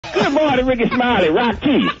Good morning, Rickey Smiley, Rock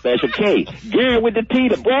T, Special K, Gary with the T,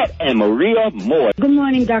 the Brett, and Maria Moore. Good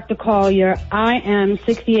morning, Dr. Collier. I am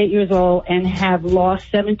 68 years old and have lost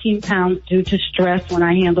 17 pounds due to stress when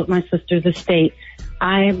I handled my sister's estate.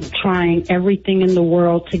 I am trying everything in the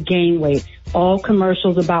world to gain weight. All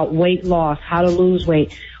commercials about weight loss, how to lose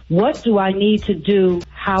weight. What do I need to do?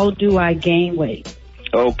 How do I gain weight?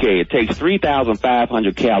 Okay, it takes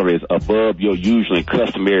 3,500 calories above your usual and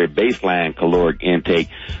customary baseline caloric intake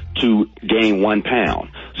to gain 1 pound.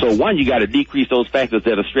 So one, you got to decrease those factors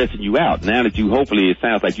that are stressing you out. Now that hopefully it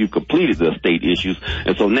sounds like you've completed the estate issues,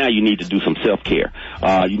 and so now you need to do some self-care.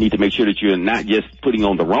 You need to make sure that you're not just putting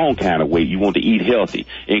on the wrong kind of weight. You want to eat healthy.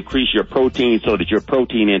 Increase your protein so that your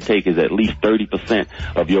protein intake is at least 30%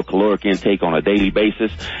 of your caloric intake on a daily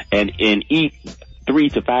basis, and eat 3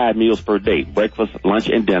 to 5 meals per day, breakfast, lunch,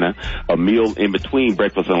 and dinner, a meal in between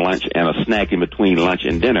breakfast and lunch, and a snack in between lunch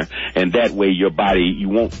and dinner. And that way your body, you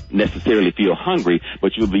won't necessarily feel hungry,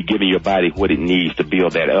 but you'll be giving your body what it needs to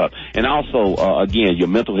build that up. And also, again, your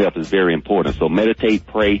mental health is very important. So meditate,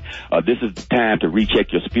 pray. This is the time to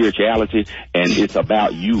recheck your spirituality, and it's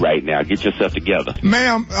about you right now. Get yourself together.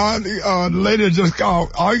 Ma'am, the lady just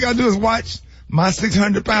called. All you got to do is watch My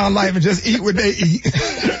 600-Pound Life and just eat what they eat.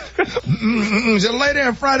 Just lay there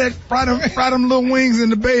and fry them little wings in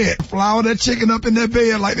the bed. Flour that chicken up in that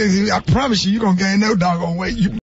bed like this. I promise you're going to gain no doggone weight.